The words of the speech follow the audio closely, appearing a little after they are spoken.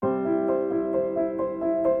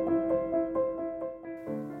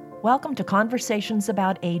Welcome to Conversations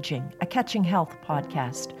About Aging, a Catching Health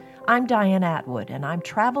podcast. I'm Diane Atwood, and I'm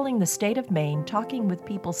traveling the state of Maine talking with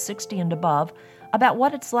people 60 and above about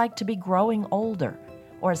what it's like to be growing older,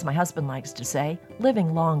 or as my husband likes to say,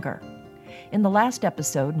 living longer. In the last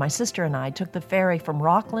episode, my sister and I took the ferry from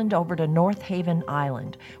Rockland over to North Haven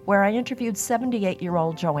Island, where I interviewed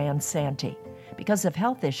 78-year-old Joanne Santee. Because of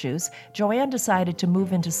health issues, Joanne decided to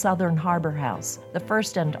move into Southern Harbor House, the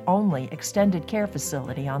first and only extended care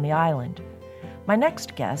facility on the island. My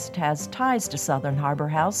next guest has ties to Southern Harbor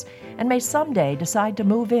House and may someday decide to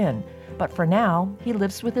move in, but for now, he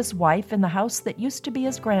lives with his wife in the house that used to be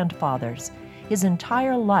his grandfather's. His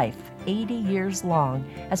entire life, 80 years long,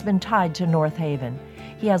 has been tied to North Haven.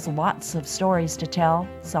 He has lots of stories to tell,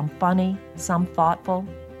 some funny, some thoughtful,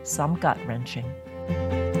 some gut-wrenching.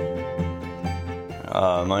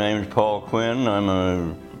 My name is Paul Quinn. I'm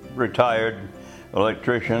a retired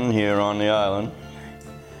electrician here on the island.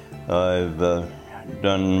 I've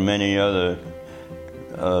done many other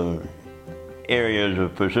areas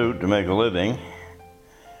of pursuit to make a living.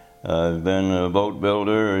 I've been a boat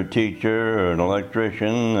builder, a teacher, an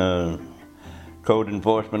electrician, a code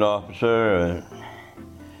enforcement officer,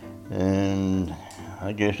 and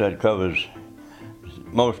I guess that covers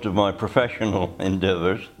most of my professional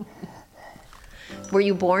endeavors. Were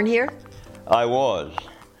you born here? I was,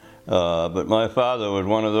 but my father was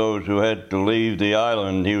one of those who had to leave the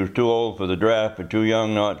island. He was too old for the draft, but too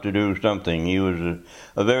young not to do something. He was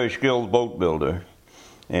a very skilled boat builder,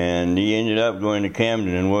 and he ended up going to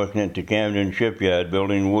Camden and working at the Camden shipyard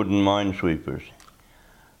building wooden minesweepers.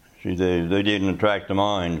 See, they didn't attract the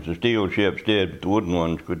mines. The steel ships did, but the wooden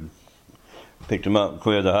ones could pick them up and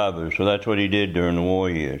clear the harbors. So that's what he did during the war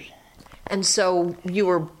years. And so you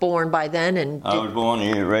were born by then, and I was born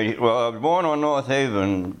here, I was born on North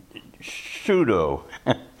Haven, pseudo.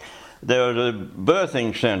 There was a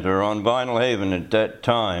birthing center on Vinyl Haven at that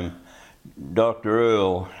time. Dr.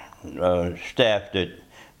 Earl staffed it.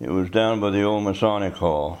 It was down by the old Masonic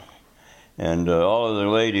Hall. And all of the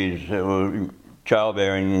ladies that were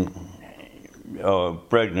childbearing,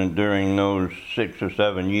 pregnant during those 6 or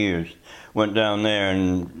 7 years, went down there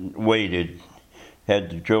and waited,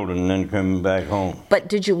 had the children, and then come back home. But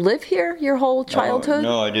did you live here your whole childhood?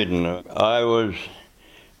 No, I didn't. I was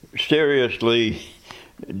seriously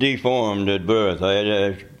deformed at birth. I had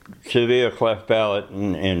a severe cleft palate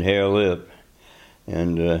and hair lip.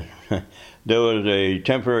 And there was a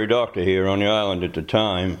temporary doctor here on the island at the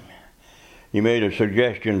time. He made a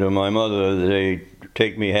suggestion to my mother that they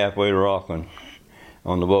take me halfway to Rockland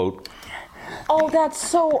on the boat. Oh,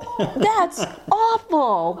 that's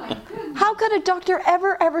awful. How could a doctor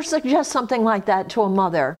ever suggest something like that to a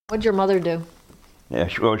mother? What'd your mother do? Yeah,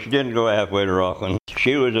 well, she didn't go halfway to Rockland.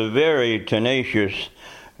 She was a very tenacious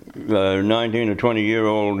 19 or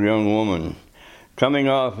 20-year-old young woman. Coming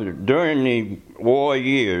off, during the war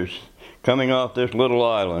years, coming off this little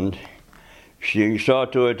island, she saw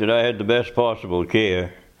to it that I had the best possible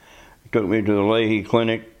care. Took me to the Leahy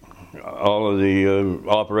Clinic. All of the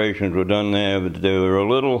operations were done there, but they were a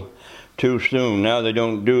little too soon. Now they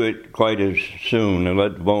don't do it quite as soon. They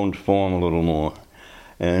let the bones form a little more.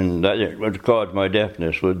 And that what caused my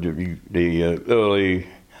deafness was the early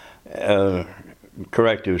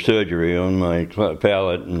corrective surgery on my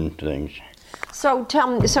palate and things. So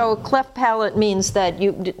tell me, so a cleft palate means that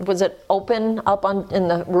was it open up in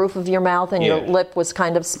the roof of your mouth and Yes. your lip was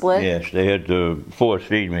kind of split? Yes, they had to force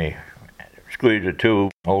feed me. Squeeze a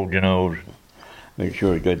tube, hold your nose, make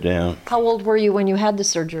sure it got down. How old were you when you had the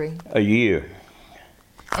surgery? A year.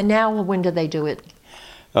 And now, when do they do it?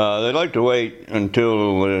 They'd like to wait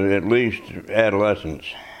until at least adolescence.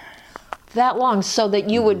 That long, so that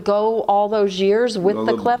you would go all those years with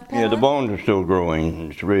the cleft palate? Yeah, the bones are still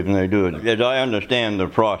growing. It's the reason they do it. As I understand the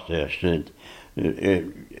process,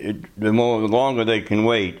 the longer they can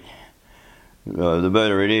wait, the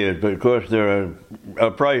better it is. But of course, there are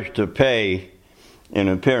a price to pay in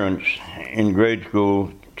appearance. In grade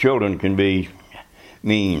school, children can be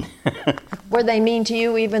mean. Were they mean to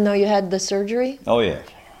you even though you had the surgery? Oh, yes.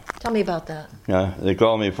 Tell me about that. They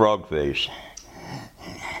call me Frog Face.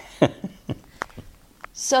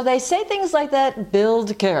 So they say things like that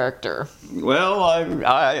build character. Well,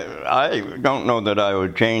 I don't know that I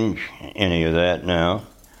would change any of that now.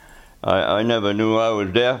 I never knew I was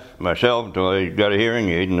deaf myself until I got a hearing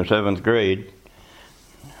aid in the 7th grade.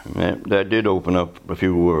 That did open up a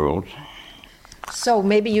few worlds. So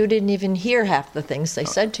maybe you didn't even hear half the things they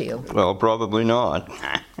said to you. Well, probably not.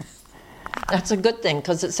 That's a good thing,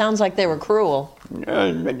 because it sounds like they were cruel.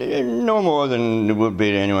 No more than it would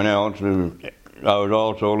be to anyone else. I was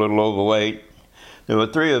also a little overweight, There were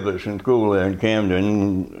three of us in school there in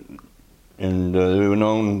Camden, and we were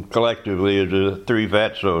known collectively as the Three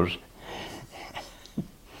Fatsos.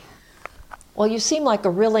 Well, you seem like a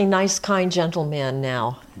really nice, kind gentleman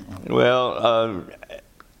now. Well,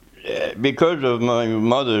 because of my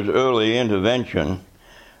mother's early intervention,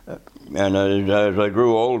 and as I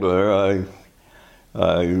grew older,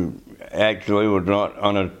 I actually was not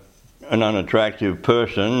an unattractive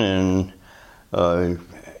person, and I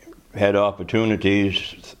had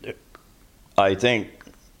opportunities, I think,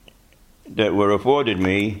 that were afforded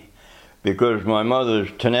me because my mother's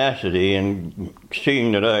tenacity and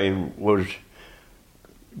seeing that I was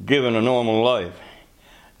given a normal life.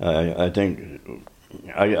 I think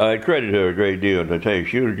I credit her a great deal. To tell you,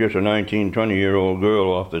 she was just a 19, 20-year-old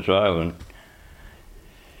girl off this island,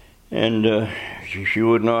 and she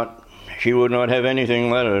would not have anything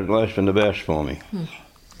less than the best for me.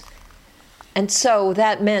 And so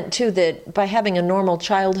that meant too that by having a normal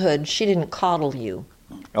childhood, she didn't coddle you.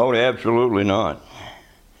 Oh, absolutely not.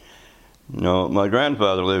 No, my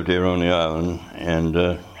grandfather lived here on the island,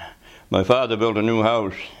 and my father built a new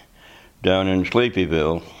house down in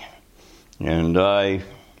Sleepyville, and I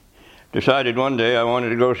decided one day I wanted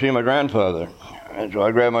to go see my grandfather, and so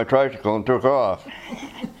I grabbed my tricycle and took off.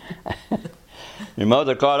 My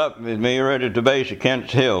mother caught up with me right at the base of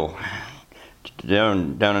Kent's Hill,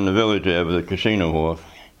 down in the village there with the casino wharf.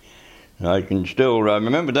 I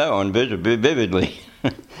remember that one vividly.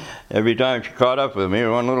 Every time she caught up with me,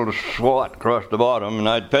 one little swat across the bottom, and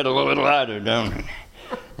I'd pedal a little harder down.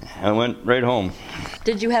 I went right home.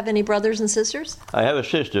 Did you have any brothers and sisters? I have a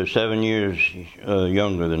sister 7 years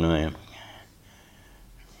younger than I am.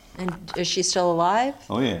 And is she still alive?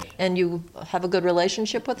 Oh, yes. And you have a good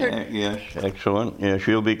relationship with her? Yes, excellent. Yeah,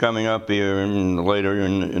 she'll be coming up here later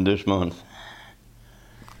in this month.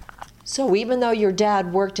 So even though your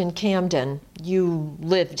dad worked in Camden, you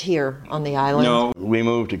lived here on the island? No, we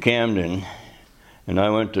moved to Camden, and I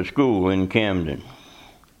went to school in Camden.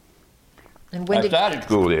 And when I started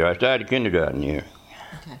school here. I started kindergarten here.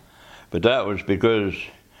 Okay. But that was because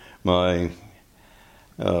my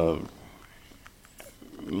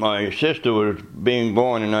sister was being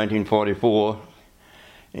born in 1944,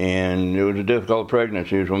 and it was a difficult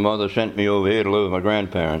pregnancy, so my mother sent me over here to live with my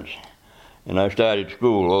grandparents. And I started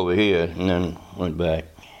school over here and then went back.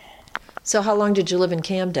 So how long did you live in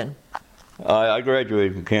Camden? I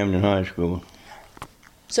graduated from Camden High School.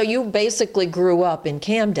 So you basically grew up in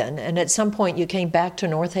Camden, and at some point you came back to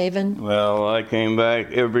North Haven? Well, I came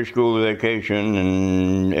back every school vacation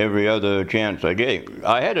and every other chance I gave.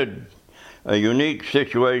 I had a unique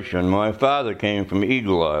situation. My father came from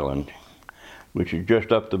Eagle Island, which is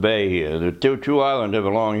just up the bay here. The two islands have a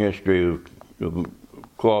long history of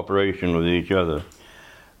cooperation with each other.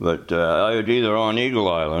 But I was either on Eagle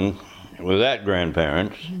Island with that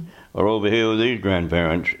grandparents or over here with these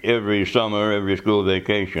grandparents every summer, every school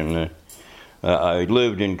vacation. I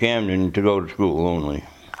lived in Camden to go to school only.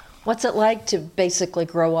 What's it like to basically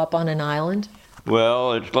grow up on an island?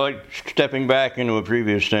 Well, it's like stepping back into a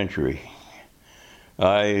previous century.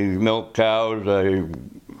 I milked cows, I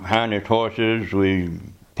harnessed horses, we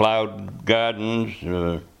plowed gardens.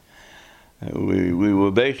 We were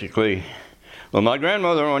basically, well, my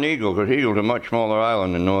grandmother on Eagle, because Eagle's a much smaller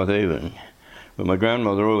island than North Haven. But my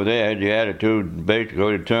grandmother over there had the attitude,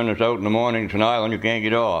 basically, to turn us out in the morning to an island you can't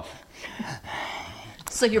get off.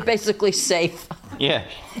 So you're basically safe.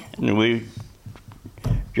 Yes. And we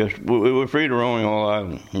were free to roam the whole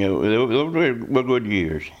island. You know, those were good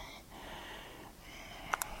years.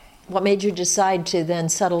 What made you decide to then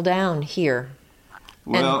settle down here?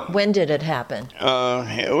 Well, and when did it happen?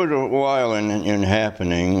 It was a while in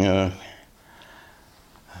happening.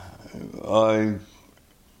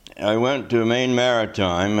 I went to Maine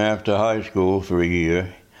Maritime after high school for a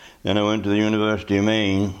year. Then I went to the University of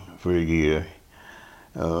Maine for a year.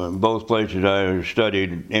 Both places I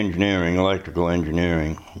studied engineering, electrical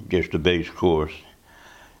engineering, just a base course.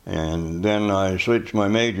 And then I switched my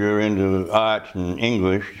major into arts and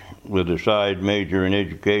English with a side major in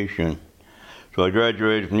education. So I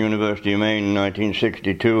graduated from the University of Maine in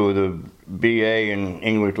 1962 with a BA in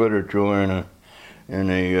English literature and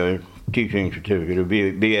a teaching certificate, a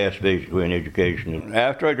BS basically in education.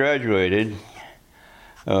 After I graduated,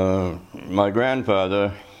 my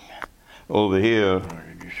grandfather over here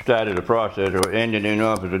started a process of ending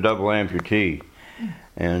up as a double amputee.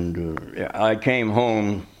 And I came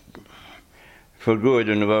home for good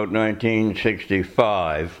in about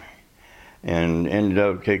 1965 and ended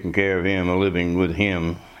up taking care of him, living with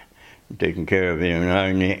him, taking care of him. And I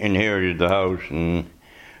inherited the house and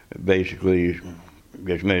basically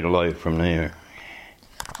just made a life from there.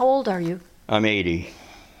 How old are you? I'm 80.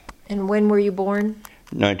 And when were you born?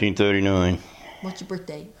 1939. What's your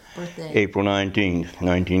birthday? April 19th,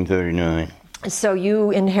 1939. So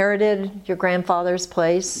you inherited your grandfather's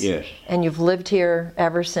place? Yes. And you've lived here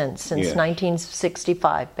ever since Yes.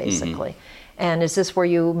 1965, basically. And is this where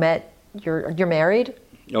you met, you're married?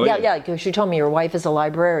 Oh, yeah, because you told me your wife is a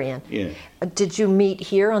librarian. Yes. Did you meet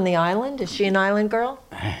here on the island? Is she an island girl?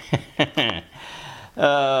 We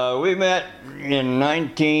met in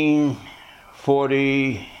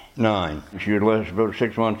 1949. She was about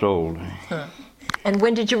 6 months old. Huh. And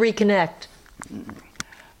when did you reconnect?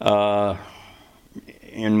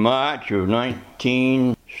 In March of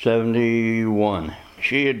 1971.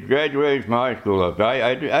 She had graduated from high school up.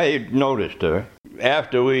 I had noticed her.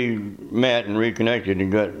 After we met and reconnected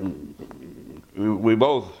and we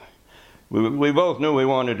both knew we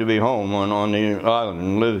wanted to be home on the island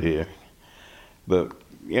and live here. But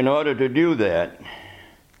in order to do that,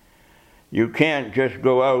 you can't just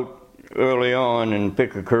go out early on and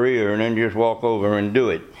pick a career and then just walk over and do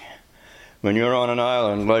it. When you're on an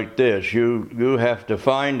island like this, you have to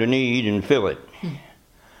find a need and fill it.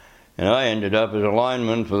 And I ended up as a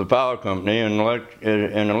lineman for the power company and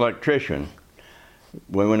an electrician.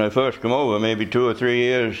 When I first come over, maybe 2 or 3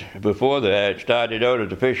 years before that, I started out as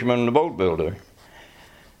a fisherman and a boat builder.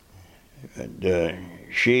 And,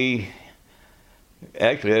 she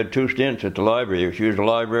actually had 2 stints at the library. She was a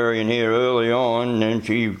librarian here early on, and then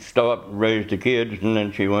she stopped, raised the kids, and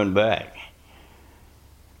then she went back.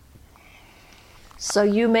 So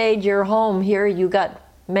you made your home here, you got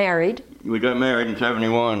married. We got married in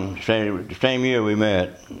 71, the same year we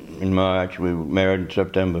met in March. We were married in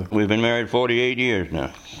September. We've been married 48 years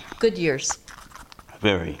now. Good years.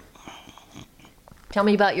 Very. Tell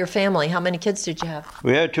me about your family. How many kids did you have?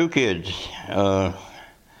 We had 2 kids.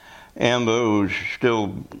 Amber, who's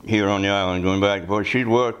still here on the island going back and forth, she'd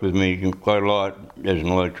worked with me quite a lot as an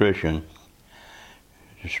electrician.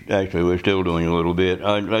 Actually, we're still doing a little bit.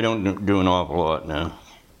 I don't do an awful lot now.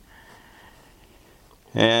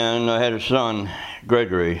 And I had a son,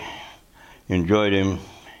 Gregory. Enjoyed him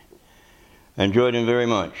very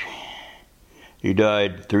much. He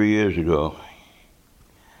died 3 years ago.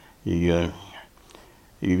 He had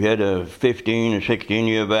a 15 or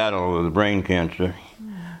 16-year battle with brain cancer.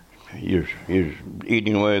 He was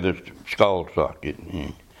eating away the skull socket.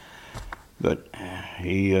 But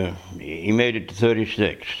he made it to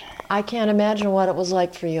 36. I can't imagine what it was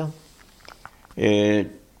like for you.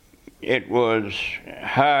 It was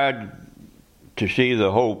hard to see the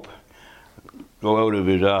hope go out of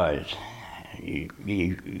his eyes. He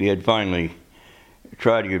had finally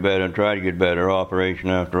tried to get better, operation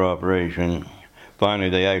after operation. Finally,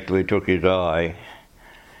 they actually took his eye,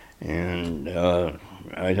 and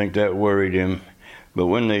I think that worried him. But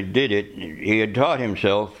when they did it, he had taught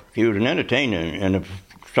himself. He was an entertainer and a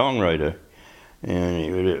songwriter, and he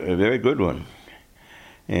was a very good one.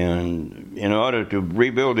 And in order to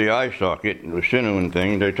rebuild the eye socket, the sinew and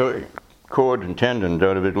things, they took cords and tendons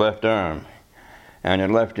out of his left arm, and it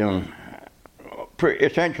left him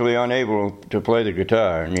essentially unable to play the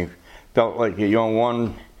guitar. And he felt like the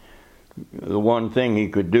one thing he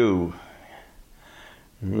could do.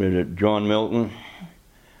 Was it John Milton?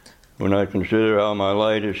 When I consider how my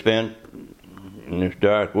light is spent in this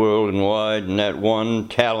dark world and wide, and that one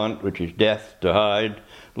talent which is death to hide,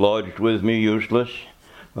 lodged with me useless.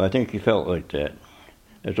 I think he felt like that.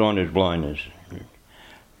 That's on his blindness.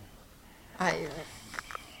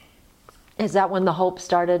 Is that when the hope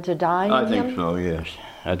started to die in I him? think so, yes.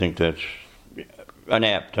 I think that's an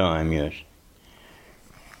apt time, yes.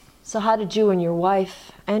 So how did you and your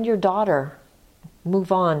wife and your daughter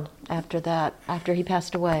move on after that, after he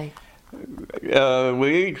passed away?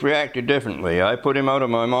 We each reacted differently. I put him out of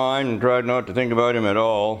my mind and tried not to think about him at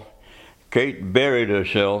all. Kate buried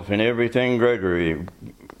herself in everything Gregory.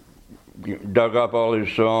 Dug up all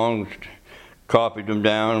his songs, copied them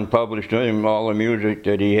down, and published him all the music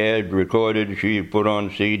that he had recorded. She put on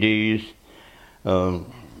CDs.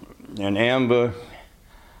 And Amber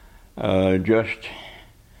I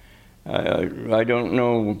don't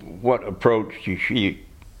know what approach her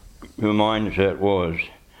mindset was.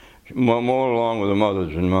 More along with the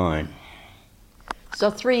mother's than mine. So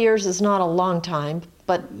 3 years is not a long time,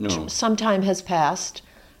 but No. some time has passed.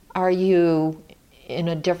 Are you in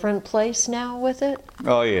a different place now with it?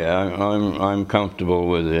 Oh yeah, I'm comfortable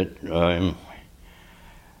with it.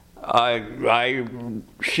 I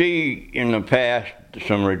see in the past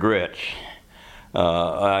some regrets.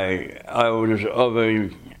 I was of a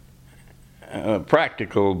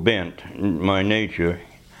practical bent in my nature,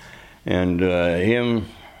 and him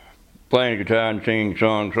playing guitar and singing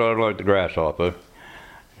songs sort of like the grasshopper.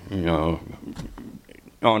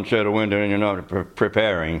 onset of winter and you're not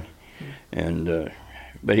preparing. And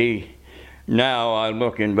but now I'm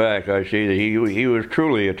looking back, I see that he was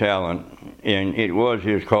truly a talent, and it was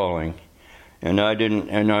his calling. And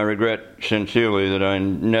I regret sincerely that I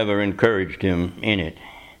never encouraged him in it.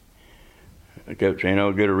 I kept saying,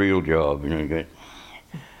 "Oh, get a real job,"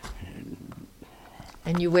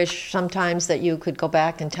 And you wish sometimes that you could go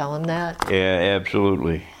back and tell him that? Yeah,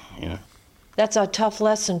 absolutely. Yeah. That's a tough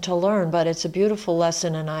lesson to learn, but it's a beautiful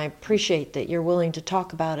lesson, and I appreciate that you're willing to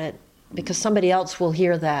talk about it, because somebody else will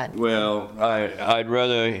hear that. Well, I'd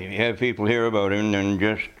rather have people hear about him than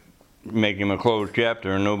just make him a closed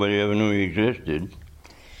chapter and nobody ever knew he existed.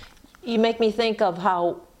 You make me think of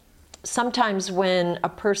how sometimes when a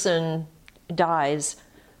person dies,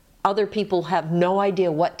 other people have no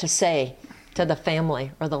idea what to say to the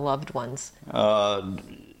family or the loved ones.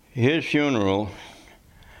 His funeral,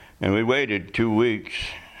 and we waited 2 weeks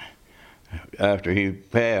after he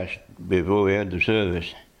passed before we had the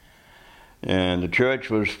service. And the church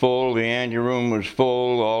was full, the anteroom was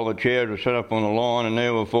full, all the chairs were set up on the lawn, and they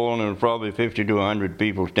were full, and there were probably 50 to 100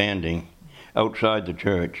 people standing outside the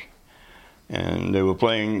church. And they were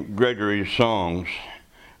playing Gregory's songs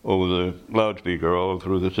over the loudspeaker all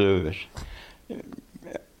through the service.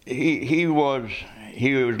 He was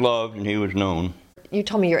loved and he was known. You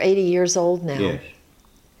told me you're 80 years old now. Yes.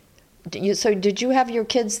 So did you have your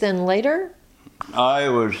kids then later? I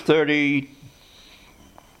was 32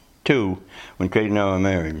 when Kate and I were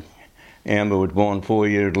married. Amber was born 4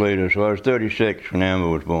 years later, so I was 36 when Amber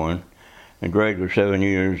was born. And Greg was 7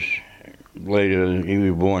 years later. He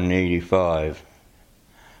was born in 82,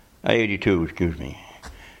 excuse me.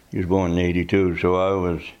 He was born in 82, so I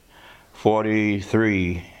was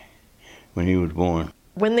 43 when he was born.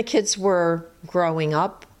 When the kids were growing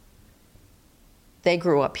up, they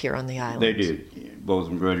grew up here on the island. They did. Both of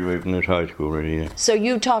them graduated from this high school right here. So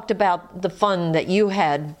you talked about the fun that you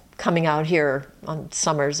had coming out here on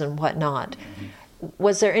summers and whatnot.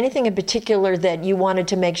 Was there anything in particular that you wanted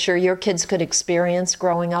to make sure your kids could experience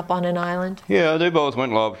growing up on an island? Yeah, they both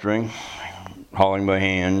went lobstering, hauling by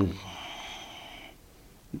hand,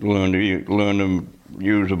 learned to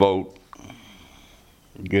use a boat,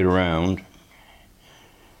 get around.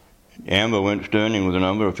 Amber went sterning with a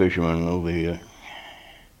number of fishermen over here.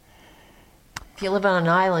 If you live on an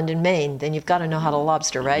island in Maine, then you've got to know how to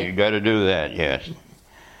lobster, right? You got to do that, yes.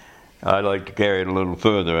 I'd like to carry it a little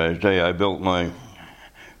further. I say I built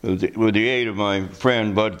with the aid of my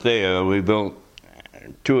friend Bud Thayer, we built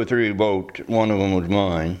 2 or 3 boats. One of them was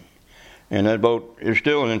mine. And that boat is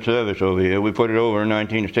still in service over here. We put it over in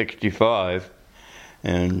 1965,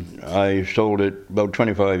 and I sold it about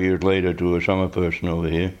 25 years later to a summer person over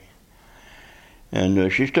here.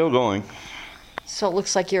 And she's still going. So it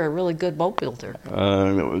looks like you're a really good boat builder.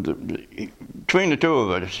 Between the two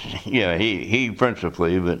of us, yeah, he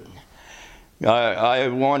principally, but I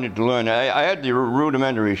wanted to learn. I had the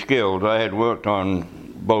rudimentary skills. I had worked on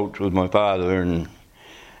boats with my father,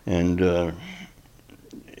 and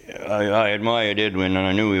I admired Edwin, and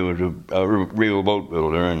I knew he was a real boat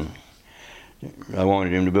builder, and I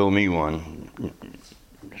wanted him to build me one.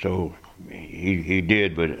 So he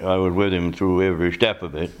did, but I was with him through every step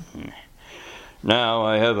of it. Now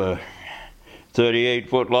I have a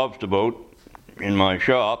 38-foot lobster boat in my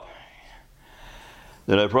shop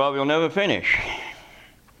that I probably will never finish.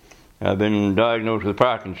 I've been diagnosed with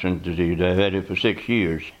Parkinson's disease. I've had it for 6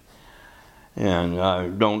 years. And I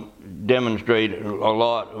don't demonstrate a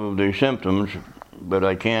lot of the symptoms, but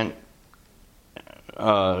I can't.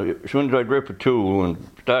 As soon as I grip a tool and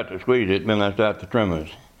start to squeeze it, then I start the tremors.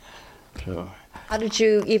 So. How did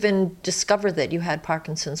you even discover that you had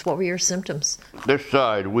Parkinson's? What were your symptoms? This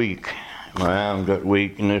side weak. My arm got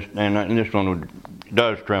weak, and this one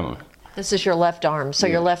does tremor. This is your left arm, so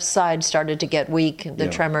your left side started to get weak, the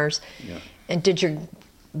tremors. Yeah. And did your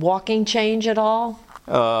walking change at all?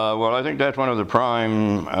 Well, I think that's one of the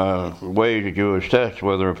prime ways that you assess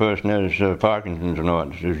whether a person has Parkinson's or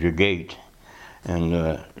not, is your gait. And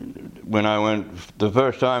when I went the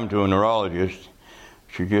first time to a neurologist,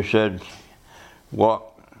 she just said, walk.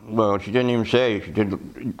 Well, she didn't even say. She said,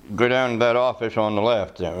 go down to that office on the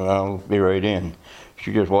left. I'll be right in.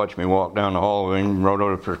 She just watched me walk down the hallway and wrote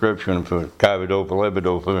out a prescription for carbidopa,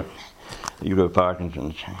 levodopa. You got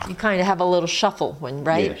Parkinson's. You kind of have a little shuffle,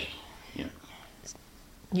 right? Yes. Yeah.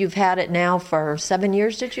 You've had it now for 7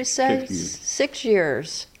 years, did you say? 6 years. 6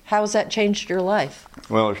 years. How has that changed your life?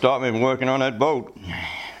 Well, it stopped me from working on that boat.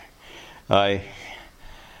 I've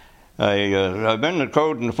been the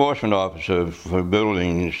code enforcement officer for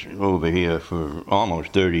buildings over here for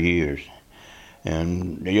almost 30 years.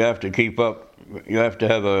 And you have to keep up you have to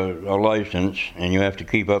have a license, and you have to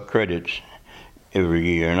keep up credits every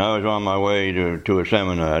year. And I was on my way to a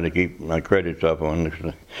seminar to keep my credits up on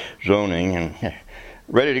this zoning, and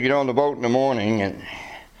ready to get on the boat in the morning. And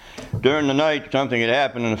during the night, something had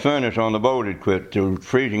happened, and the furnace on the boat had quit. It was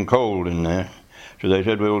freezing cold in there. So they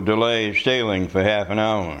said, we'll delay sailing for half an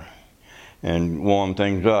hour and warm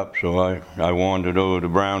things up. So I wandered over to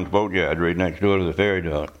Brown's Boatyard right next door to the ferry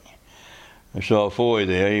dock. I saw Foy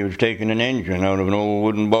there. He was taking an engine out of an old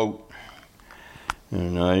wooden boat.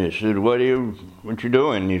 And I said, what you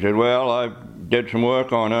doing? He said, well, I did some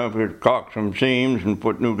work on her, caulked some seams and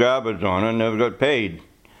put new garboards on her and never got paid.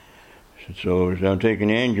 So I'm taking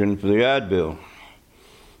the engine for the yard bill.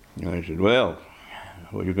 And I said, well,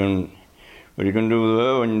 what are you going to do with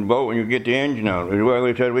her and boat when you get the engine out? Well,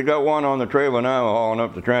 he said, we got one on the trailer now hauling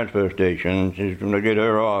up the transfer station. He said, when I get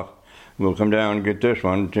her off, we'll come down and get this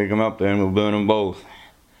one, take them up there, and we'll burn them both.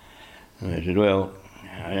 And I said, well,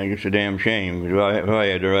 I think it's a damn shame, because if I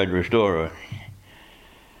had her, I'd restore her.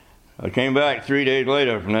 I came back 3 days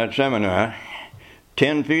later from that seminar.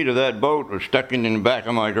 10 feet of that boat was stuck in the back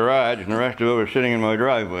of my garage, and the rest of it was sitting in my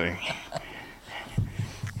driveway.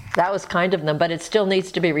 That was kind of them, but it still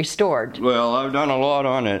needs to be restored. Well, I've done a lot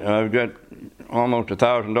on it. I've got almost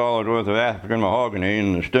 $1,000 worth of African mahogany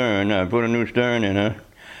in the stern. I put a new stern in her,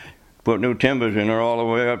 put new timbers in her all the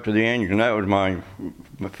way up to the engine. That was my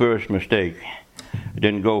first mistake. I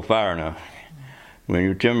didn't go far enough. When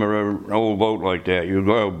you timber an old boat like that, you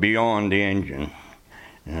go beyond the engine.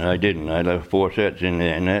 And I didn't. I left 4 sets in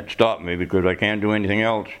there, and that stopped me because I can't do anything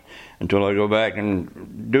else until I go back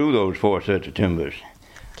and do those 4 sets of timbers.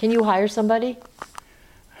 Can you hire somebody?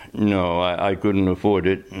 No, I couldn't afford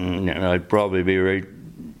it, and I'd probably be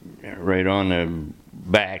right on the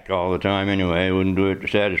back all the time anyway. I wouldn't do it to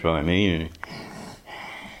satisfy me.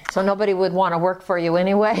 So nobody would want to work for you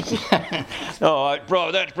anyway? Oh,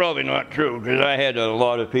 that's probably not true, because I had a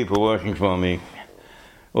lot of people working for me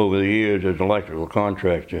over the years as an electrical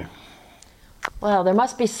contractor. Well, there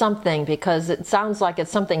must be something, because it sounds like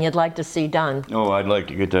it's something you'd like to see done. Oh, I'd like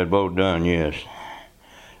to get that boat done, yes.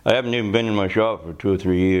 I haven't even been in my shop for 2 or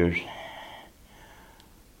 3 years.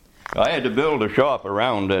 I had to build a shop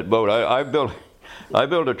around that boat. I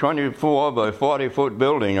built a 24 by 40 foot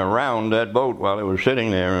building around that boat while it was sitting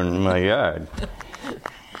there in my yard.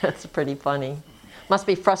 That's pretty funny. Must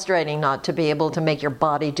be frustrating not to be able to make your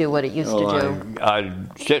body do what it used to do.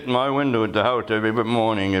 I'd sit in my window at the house every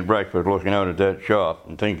morning at breakfast looking out at that shop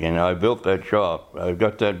and thinking, I built that shop, I've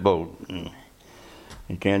got that boat, and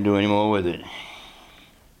I can't do any more with it.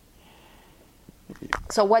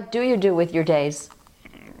 So what do you do with your days?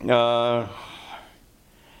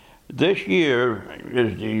 This year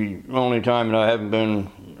is the only time that I haven't been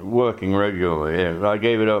working regularly. I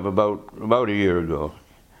gave it up about a year ago.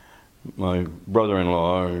 My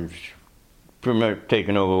brother-in-law is pretty much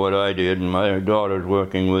taken over what I did, and my daughter's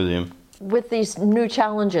working with him. With these new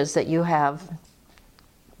challenges that you have,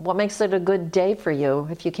 what makes it a good day for you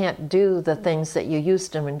if you can't do the things that you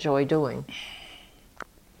used to enjoy doing?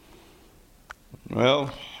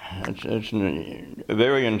 Well, it's a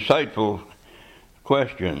very insightful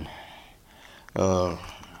question.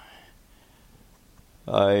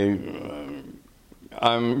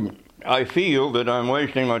 I feel that I'm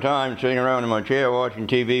wasting my time sitting around in my chair watching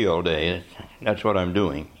TV all day. That's what I'm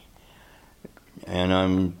doing. And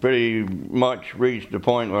I'm pretty much reached the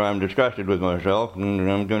point where I'm disgusted with myself,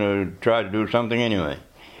 and I'm going to try to do something anyway.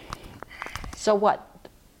 So what?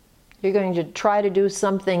 You're going to try to do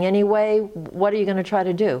something anyway? What are you going to try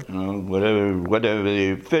to do? Whatever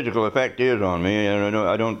the physical effect is on me,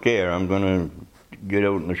 I don't care. I'm going to get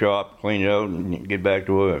out in the shop, clean it out, and get back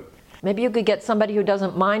to work. Maybe you could get somebody who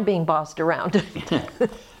doesn't mind being bossed around.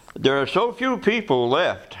 There are so few people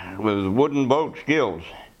left with wooden boat skills.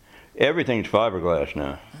 Everything's fiberglass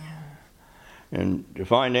now. And to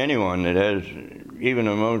find anyone that has even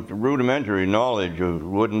the most rudimentary knowledge of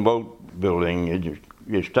wooden boat building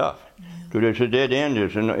is tough. Because it's a dead end,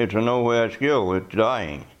 it's a nowhere skill, it's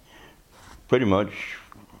dying. Pretty much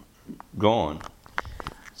gone.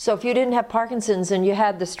 So if you didn't have Parkinson's and you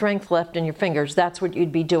had the strength left in your fingers, that's what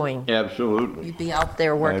you'd be doing? Absolutely. You'd be out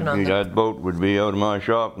there working on that boat would be out of my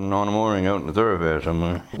shop and on a mooring out in the thoroughfare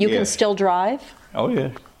somewhere. You can still drive? Oh,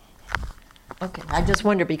 yes. Okay, I just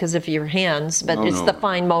wonder because of your hands, but it's the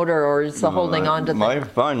fine motor or it's the holding on to things? My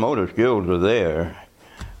fine motor skills are there.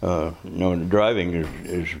 Driving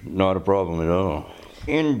is not a problem at all.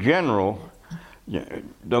 In general,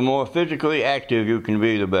 the more physically active you can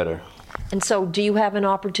be, the better. And so do you have an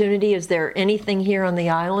opportunity? Is there anything here on the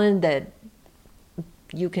island that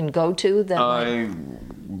you can go to?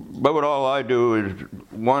 But all I do is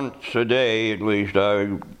once a day at least,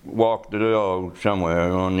 I walk the dog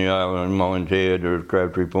somewhere on the island, Mullins Head or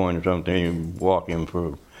Crabtree Point or something, walk him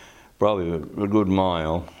for probably a good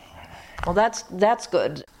mile. Well, that's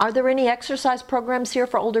good. Are there any exercise programs here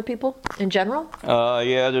for older people in general?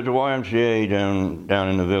 Yeah, there's a YMCA down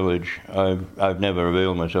in the village. I've never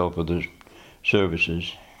availed myself of the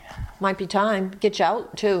services. Might be time. Get you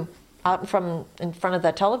out too, out in front of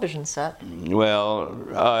that television set. Well,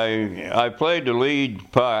 I played the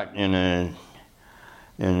lead part in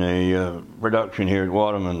a production here at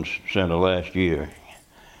Waterman's Center last year.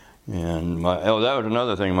 And that was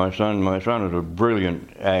another thing. My son is a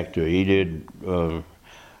brilliant actor. He did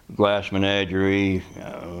Glass Menagerie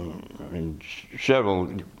and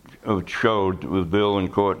several shows with Bill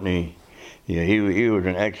and Courtney. Yeah, he was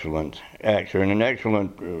an excellent actor and an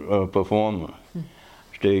excellent performer,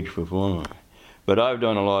 stage performer. But I've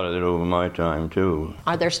done a lot of it over my time too.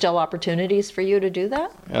 Are there still opportunities for you to do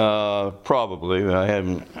that? Probably. I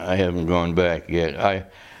haven't gone back yet.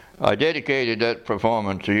 I dedicated that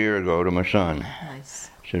performance a year ago to my son.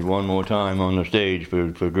 Nice. Said one more time on the stage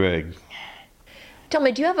for Greg. Tell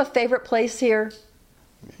me, do you have a favorite place here?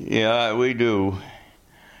 Yeah, we do.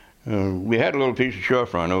 We had a little piece of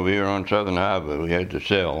shorefront over here on Southern Harbor we had to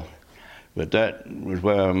sell. But that was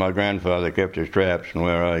where my grandfather kept his traps and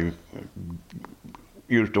where I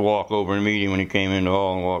used to walk over and meet him when he came in the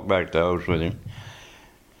hall and walk back to the house with him.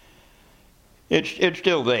 It's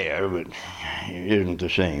still there, but it isn't the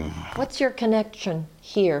same. What's your connection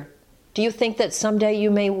here? Do you think that someday you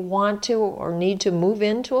may want to or need to move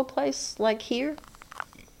into a place like here?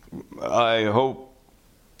 I hope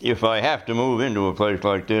if I have to move into a place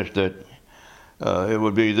like this that it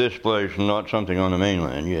would be this place and not something on the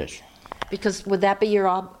mainland, yes. Because would that be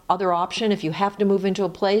your other option? If you have to move into a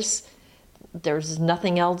place, there's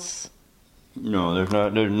nothing else? No,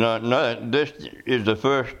 there's not. This is the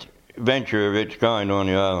first venture of its kind on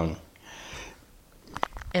the island.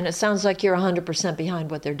 And it sounds like you're 100% behind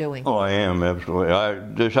what they're doing. Oh, I am,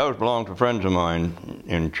 absolutely. This house belonged to friends of mine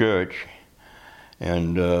in church,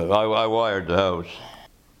 and I wired the house.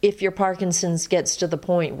 If your Parkinson's gets to the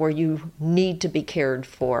point where you need to be cared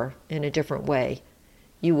for in a different way,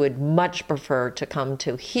 you would much prefer to come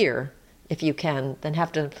to here, if you can, than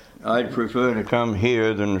have to... I'd prefer to come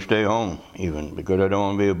here than to stay home, even, because I don't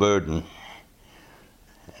want to be a burden.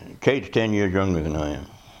 Kate's 10 years younger than I am.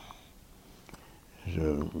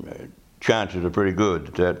 So chances are pretty good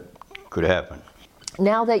that could happen.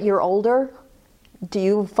 Now that you're older, do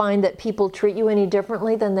you find that people treat you any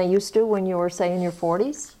differently than they used to when you were, say, in your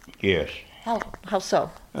 40s? Yes. How so?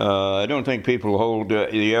 I don't think people hold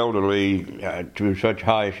the elderly to such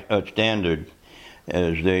high standard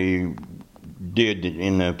as they did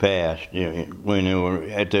in the past, when they were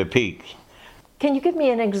at their peaks. Can you give me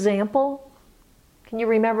an example? Can you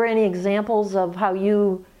remember any examples of how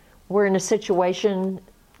you were in a situation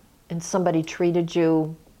and somebody treated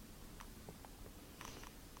you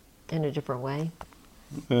in a different way?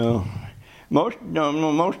 Well,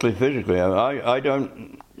 mostly physically.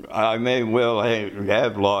 I may well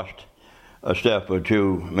have lost a step or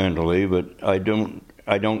two mentally, but I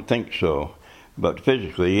don't think so. But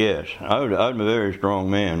physically, yes. I was a very strong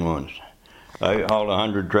man once. I hauled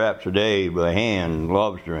 100 traps a day by hand,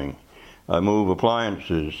 lobstering. I move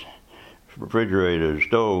appliances, refrigerators,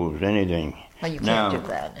 stoves, anything. Well, you can't do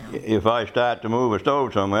that now. If I start to move a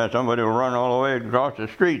stove somewhere, somebody will run all the way across the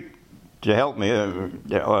street to help me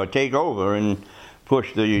or take over and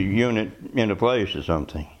push the unit into place or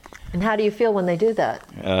something. And how do you feel when they do that?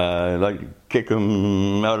 I'd like to kick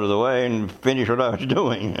them out of the way and finish what I was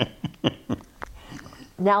doing.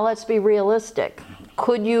 Now let's be realistic.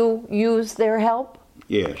 Could you use their help?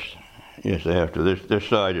 Yes. Yes, I have to. This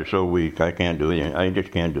side is so weak, I can't do it. I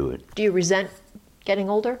just can't do it. Do you resent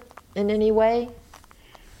getting older in any way?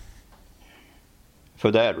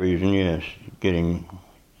 For that reason, yes. Getting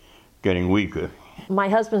weaker. My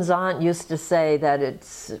husband's aunt used to say that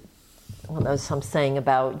it's, well, there's some saying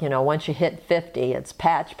about, once you hit 50, it's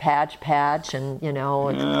patch, patch, patch, and,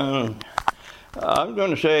 it's... I'm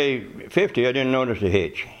going to say 50, I didn't notice a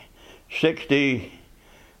hitch. 60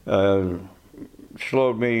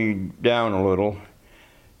 slowed me down a little.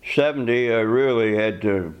 70, I really had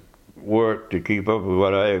to work to keep up with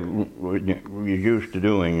what I was used to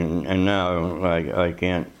doing, and now I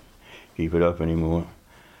can't keep it up anymore.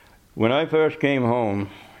 When I first came home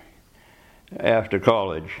after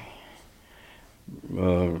college,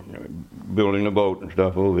 building a boat and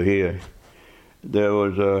stuff over here, there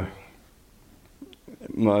was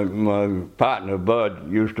my partner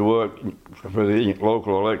Bud used to work for the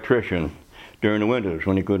local electrician during the winters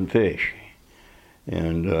when he couldn't fish,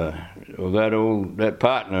 And that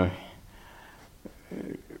partner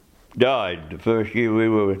died the first year we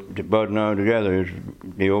were Bud and I together.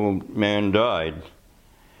 The old man died,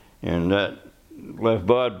 and that left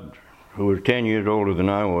Bud, who was 10 years older than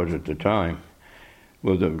I was at the time,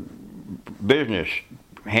 with a business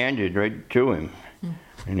handed right to him.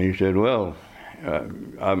 And he said, well,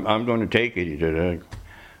 I'm going to take it. He said,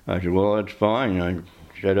 I said, well, that's fine. I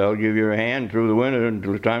said, I'll give you a hand through the winter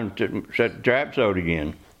until it's time to set the traps out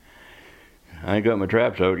again. I ain't got my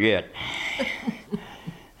traps out yet.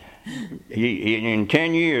 In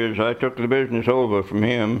 10 years, I took the business over from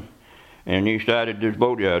him, and he started this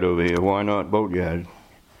boatyard over here, Why Not Boatyard.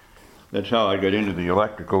 That's how I got into the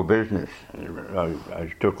electrical business.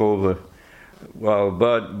 I took over while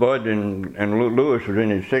Bud and Lewis was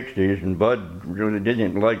in his 60s, and Bud really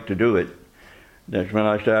didn't like to do it. That's when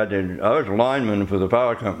I started. I was a lineman for the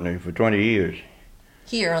power company for 20 years.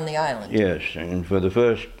 Here on the island? Yes, and for the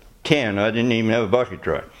first 10, I didn't even have a bucket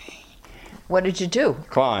truck. What did you do?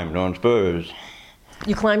 Climbed on spurs.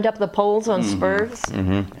 You climbed up the poles on spurs?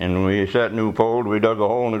 Mm-hmm. And when we set new poles, we dug a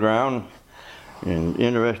hole in the ground. And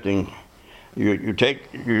interesting, you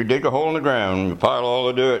dig a hole in the ground, you pile all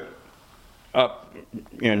the dirt up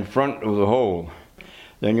in front of the hole.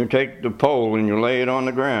 Then you take the pole and you lay it on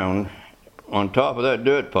the ground on top of that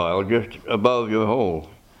dirt pile just above your hole.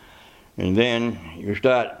 And then you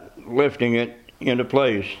start lifting it into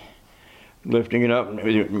place, lifting it up.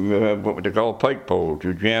 You have what they call pike poles.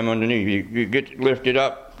 You jam underneath. You get lifted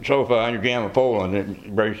up so far and you jam a pole on it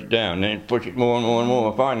and brace it down. Then push it more and more and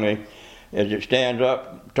more. Finally, as it stands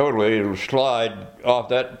up totally, it'll slide off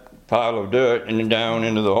that pile of dirt and then down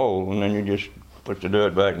into the hole, and then you just put the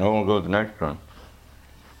dirt back in the hole and go to the next one.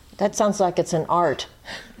 That sounds like it's an art.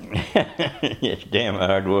 It's damn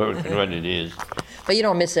hard work, is what it is. But you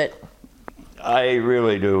don't miss it. I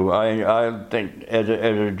really do. I think as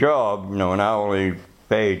a job, an hourly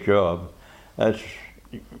paid job, I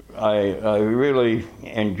really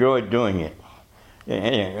enjoyed doing it.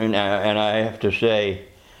 And I have to say,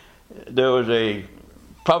 there was a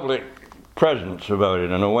public presence about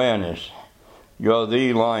it, an awareness. You're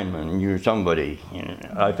the lineman, you're somebody.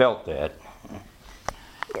 I felt that.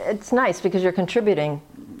 It's nice because you're contributing.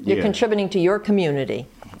 You're contributing to your community.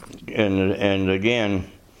 And again,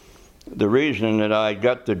 the reason that I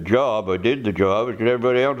got the job, or did the job, is because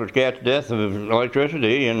everybody else was scared to death of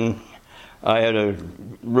electricity, and I had a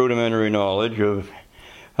rudimentary knowledge of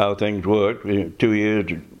how things work. 2 years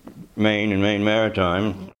at Maine and Maine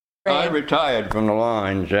Maritime. I retired from the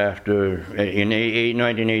lines in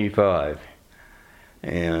 1985,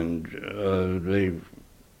 and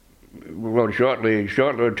shortly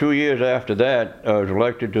 2 years after that, I was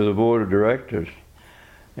elected to the board of directors,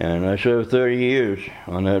 and I served 30 years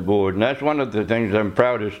on that board. And that's one of the things I'm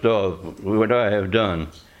proudest of, what I have done.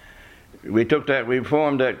 We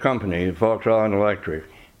formed that company, Fox Island Electric,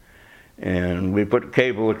 and we put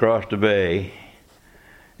cable across the bay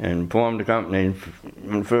and formed a company.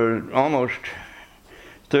 And for almost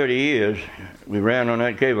 30 years, we ran on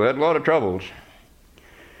that cable. We had a lot of troubles,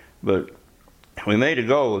 but we made a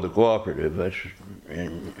go with the cooperative,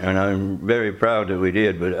 and I'm very proud that we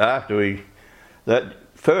did. But after that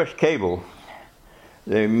first cable,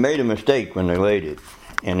 they made a mistake when they laid it,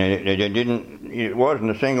 and it wasn't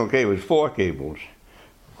a single cable, it was 4 cables,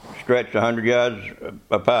 stretched 100 yards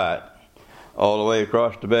apart, all the way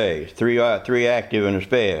across the bay, three active and a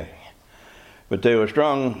spare. But they were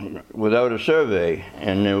strung without a survey,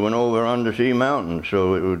 and they went over undersea mountains,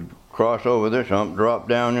 so it would cross over this hump, drop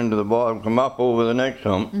down into the bottom, come up over the next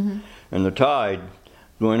hump, and the tide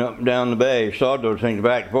going up and down the bay sawed those things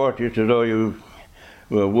back and forth just as though you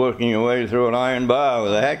were working your way through an iron bar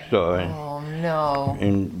with a hacksaw. Oh, no.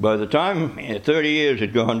 And by the time 30 years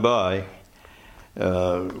had gone by,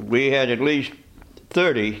 we had at least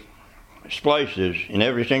 30 splices in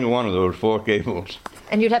every single one of those 4 cables.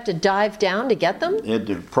 And you'd have to dive down to get them?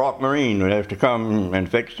 The prop marine would have to come and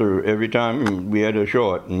fix her every time we had a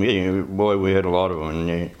short. And we had a lot of them in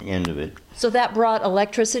the end of it. So that brought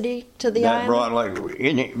electricity to the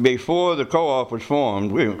island? Before the co-op was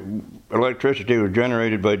formed, electricity was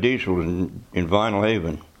generated by diesel in Vinyl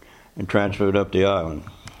Haven and transferred up the island.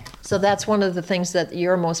 So that's one of the things that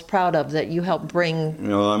you're most proud of, that you helped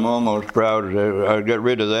bring. I'm almost proud I got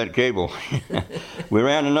rid of that cable. We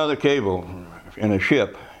ran another cable in a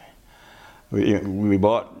ship. We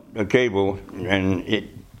bought a cable, and it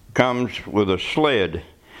comes with a sled,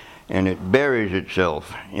 and it buries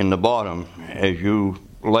itself in the bottom as you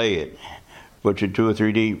lay it. Puts it 2 or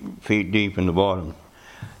 3 feet deep in the bottom.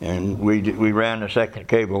 And we ran the second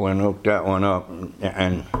cable and hooked that one up,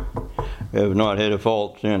 and have not had a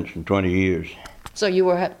fault since in 20 years. So you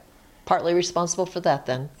were partly responsible for that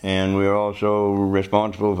then? And we're also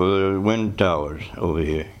responsible for the wind towers over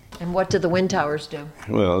here. And what did the wind towers do?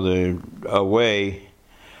 Well, the way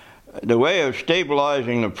of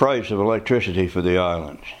stabilizing the price of electricity for the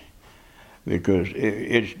islands, because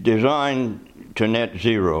it's designed to net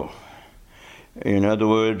zero. In other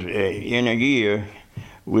words, in a year,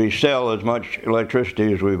 we sell as much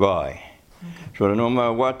electricity as we buy. Okay. So no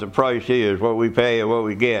matter what the price is, what we pay or what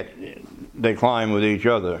we get, they climb with each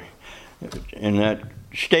other. And that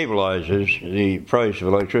stabilizes the price of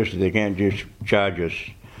electricity. They can't just charge us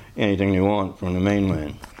anything they want from the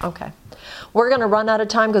mainland. Okay. We're going to run out of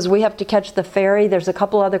time because we have to catch the ferry. There's a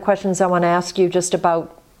couple other questions I want to ask you just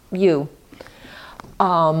about you.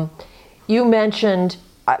 You mentioned,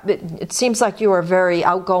 it seems like you are a very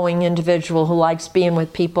outgoing individual who likes being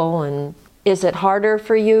with people, and is it harder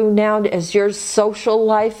for you now? Has your social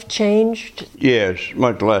life changed? Yes,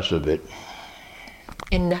 much less of it.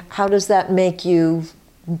 And how does that make you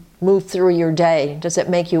move through your day? Does it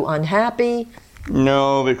make you unhappy?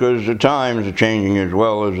 No, because the times are changing as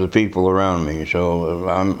well as the people around me. So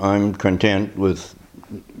I'm content with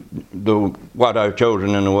what I've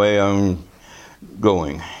chosen and the way I'm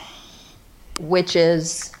going. Which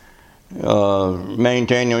is?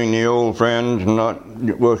 Maintaining the old friends and not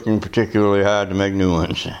working particularly hard to make new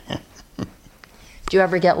ones. Do you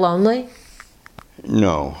ever get lonely?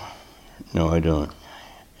 No, I don't.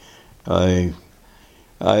 I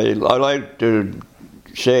like to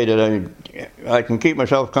say that I can keep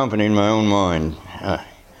myself company in my own mind.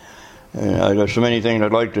 I got so many things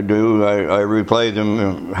I'd like to do. I replay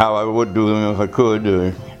them how I would do them if I could,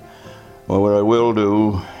 or what I will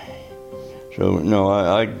do. So no,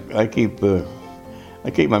 I keep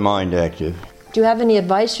my mind active. Do you have any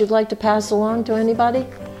advice you'd like to pass along to anybody?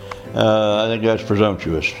 I think that's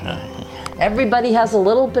presumptuous. Everybody has a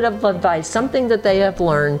little bit of advice, something that they have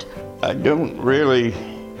learned. I don't really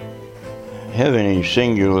have any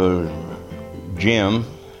singular gem.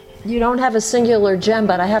 You don't have a singular gem,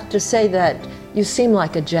 but I have to say that you seem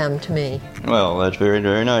like a gem to me. Well, that's very,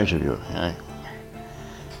 very nice of you.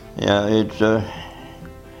 Yeah,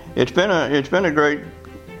 it's been a great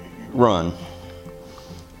run.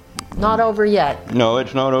 Not over yet. No,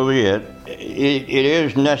 it's not over yet. It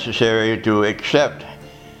is necessary to accept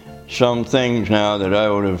some things now that I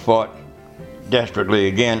would have fought desperately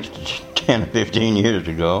against 10 or 15 years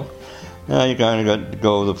ago. Now you kind of got to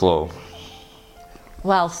go with the flow.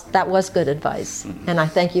 Well, that was good advice, and I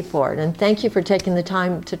thank you for it. And thank you for taking the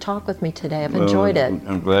time to talk with me today. I've enjoyed it.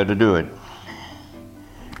 I'm glad to do it.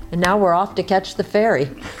 And now we're off to catch the ferry.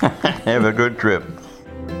 Have a good trip.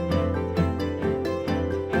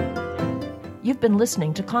 You've been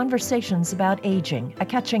listening to Conversations About Aging, a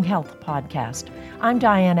Catching Health podcast. I'm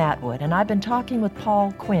Diane Atwood, and I've been talking with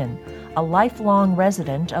Paul Quinn, a lifelong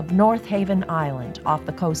resident of North Haven Island off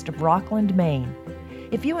the coast of Rockland, Maine.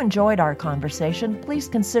 If you enjoyed our conversation, please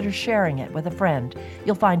consider sharing it with a friend.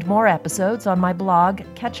 You'll find more episodes on my blog,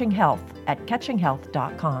 Catching Health, at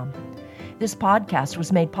catchinghealth.com. This podcast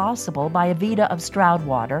was made possible by Avita of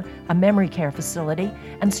Stroudwater, a memory care facility,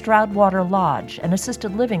 and Stroudwater Lodge, an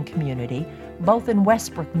assisted living community, both in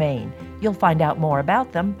Westbrook, Maine. You'll find out more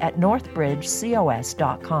about them at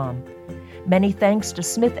northbridgecos.com. Many thanks to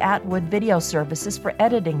Smith Atwood Video Services for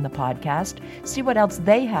editing the podcast. See what else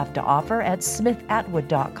they have to offer at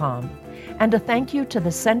smithatwood.com. And a thank you to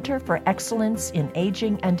the Center for Excellence in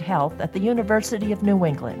Aging and Health at the University of New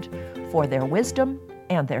England for their wisdom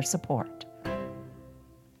and their support.